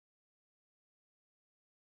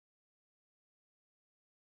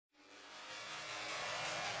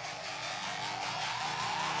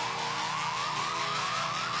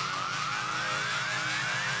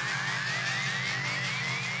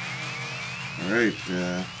Alright,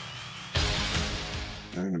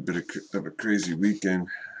 having a bit of a crazy weekend.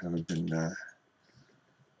 Haven't been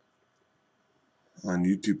on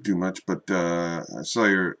YouTube too much, but I saw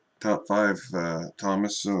your top 5,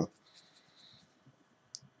 Thomas, so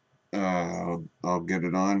I'll get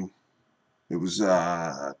it on. It was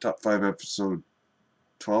top 5 episode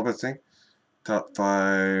 12, I think. Top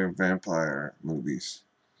 5 vampire movies.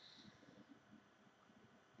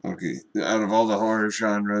 Okay, out of all the horror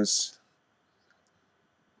genres,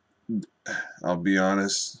 I'll be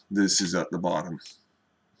honest, this is at the bottom.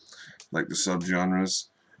 Like the subgenres.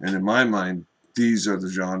 And in my mind, these are the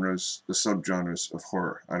genres, the subgenres of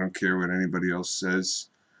horror. I don't care what anybody else says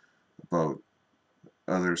about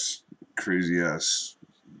others crazy ass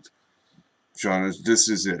genres. This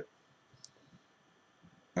is it.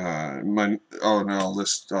 Now I'll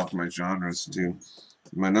list off my genres too.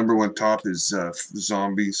 My number 1 top is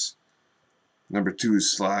zombies. Number 2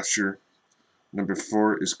 is slasher. Number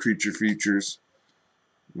 4 is creature features.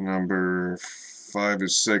 Number 5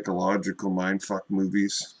 is psychological mindfuck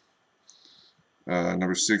movies.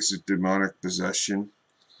 Number 6 is demonic possession.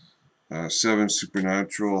 7,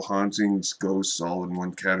 supernatural hauntings, ghosts, all in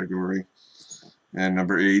one category. And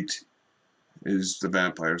number 8 is the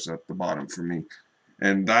vampires at the bottom for me.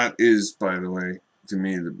 And that is, by the way, to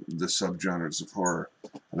me, the subgenres of horror.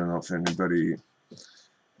 I don't know if anybody,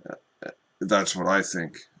 that's what I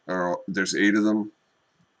think. There's 8 of them.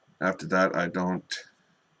 After that, I don't.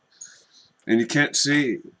 And you can't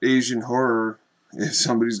say Asian horror if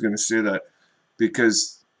somebody's going to say that,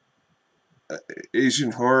 because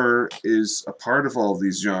Asian horror is a part of all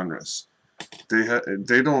these genres.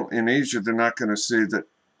 They don't, in Asia, they're not going to say that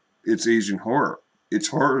it's Asian horror. It's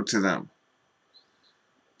horror to them.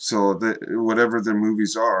 So whatever their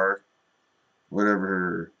movies are,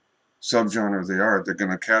 whatever subgenre they are, they're going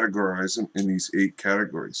to categorize them in these 8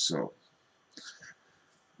 categories. So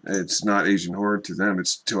it's not Asian horror to them,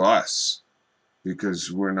 it's to us,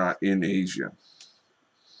 because we're not in Asia.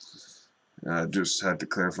 Just had to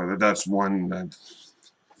clarify that. That's one that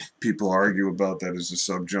people argue about, that is a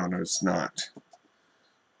subgenre. It's not.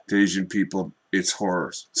 To Asian people, it's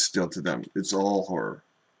horror still to them. It's all horror.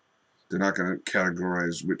 They're not going to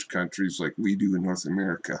categorize which countries like we do in North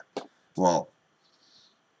America. Well,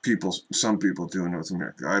 some people do in North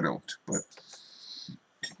America. I don't. But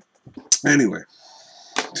anyway,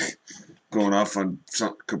 going off on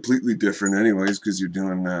something completely different anyways, because you're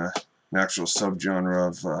doing an actual subgenre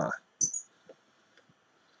of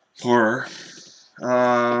horror.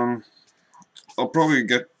 I'll probably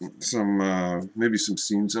get some, maybe some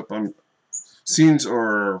scenes up on scenes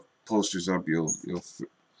or posters up. You'll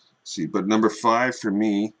see. But number 5 for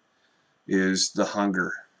me is The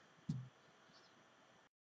Hunger.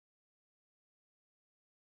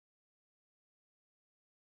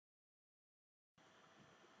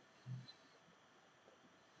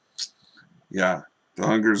 Yeah, The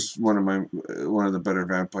Hunger's one of the better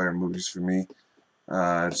vampire movies for me.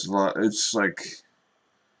 It's like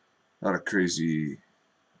a lot of crazy,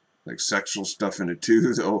 like, sexual stuff in it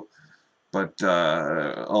too, though. But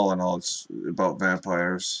all in all, it's about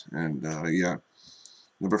vampires. And yeah,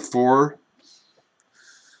 number 4,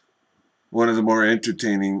 one of the more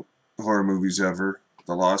entertaining horror movies ever,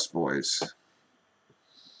 The Lost Boys.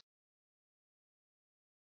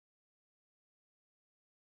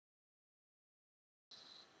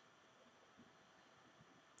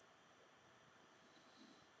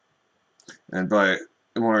 And by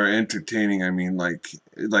more entertaining, I mean like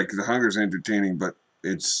The Hunger's entertaining, but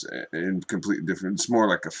it's in completely different. It's more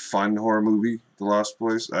like a fun horror movie, The Lost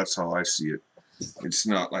Boys. That's how I see it. It's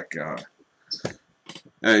not like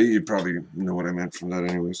you probably know what I meant from that,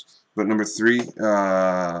 anyways. But number 3,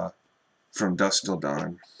 From Dusk Till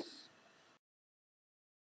Dawn.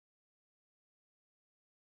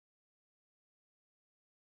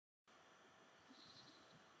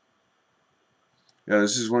 Yeah,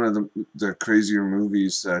 this is one of the crazier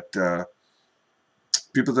movies that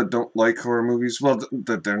people that don't like horror movies, well,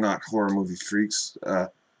 that they're not horror movie freaks,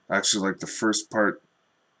 actually like the first part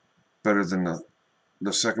better than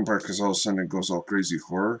the second part, because all of a sudden it goes all crazy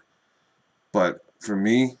horror. But for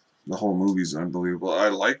me, the whole movie's unbelievable. I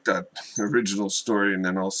like that original story, and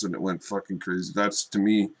then all of a sudden it went fucking crazy. That's, to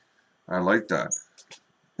me, I like that.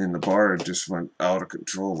 In the bar, it just went out of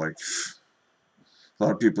control. Like, a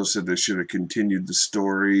lot of people said they should have continued the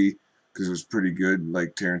story because it was pretty good,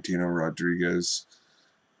 like Tarantino, Rodriguez.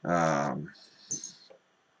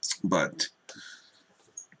 But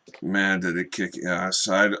man, did it kick ass.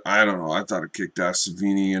 I don't know. I thought it kicked ass.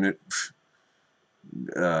 Savini in it,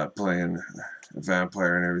 playing a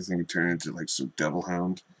vampire and everything, turned into like some devil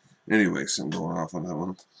hound. Anyway, so I'm going off on that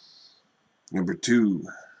one. Number 2,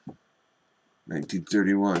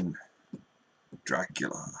 1931,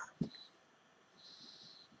 Dracula.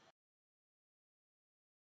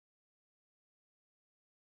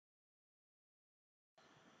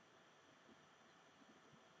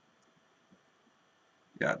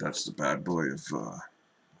 Yeah, that's the bad boy of,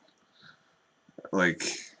 like,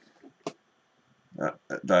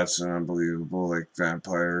 that's an unbelievable, like,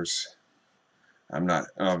 vampires. I'm not,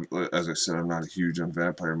 as I said, I'm not huge on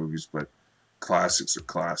vampire movies, but classics are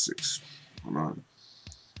classics. Come on.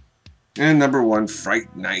 And number 1,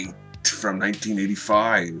 Fright Night from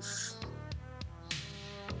 1985.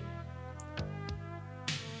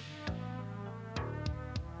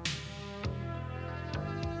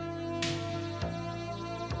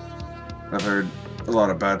 I've heard a lot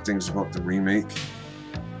of bad things about the remake,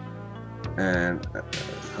 and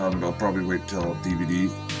I'll probably wait till DVD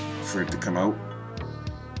for it to come out.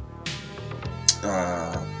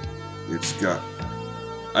 It's got...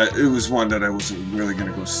 it was one that I wasn't really going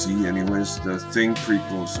to go see anyways. The Thing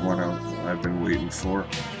prequel is one I've been waiting for.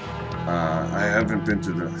 I haven't been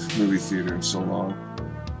to the movie theater in so long.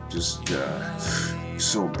 Just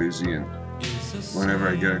so busy, and whenever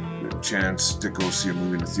I get a chance to go see a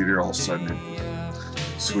movie in the theater, all of a sudden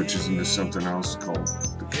it switches into something else called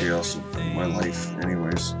the chaos of my life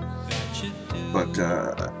anyways. But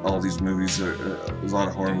all these movies, there's a lot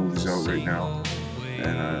of horror movies out right now,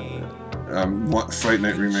 and Fright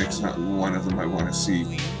Night Remake's not one of them I want to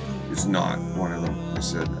see. It's not one of them, I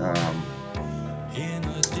said,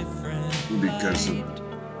 because of,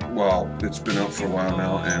 well, it's been out for a while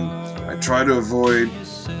now, and I try to avoid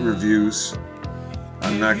reviews.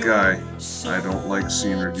 I'm that guy. I don't like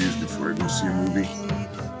seeing reviews before I go see a movie.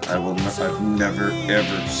 I've never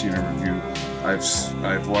ever seen a review.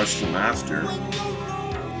 I've watched some after.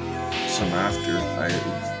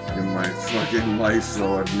 In my fucking life,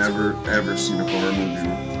 though, I've never ever seen a horror movie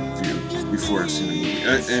review before I've seen a movie.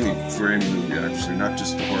 For any movie, actually, not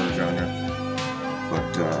just the horror genre.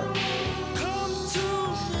 But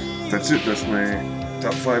that's it. That's my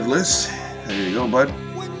top 5 list. There you go, bud.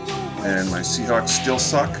 And my Seahawks still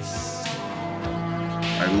suck.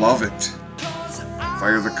 I love it.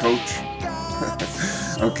 Fire the coach.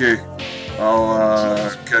 Okay, I'll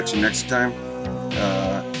catch you next time.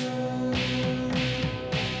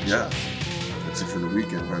 Yeah, that's it for the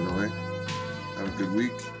weekend, by the way. Have a good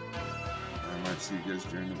week. I might see you guys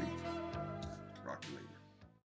during the week.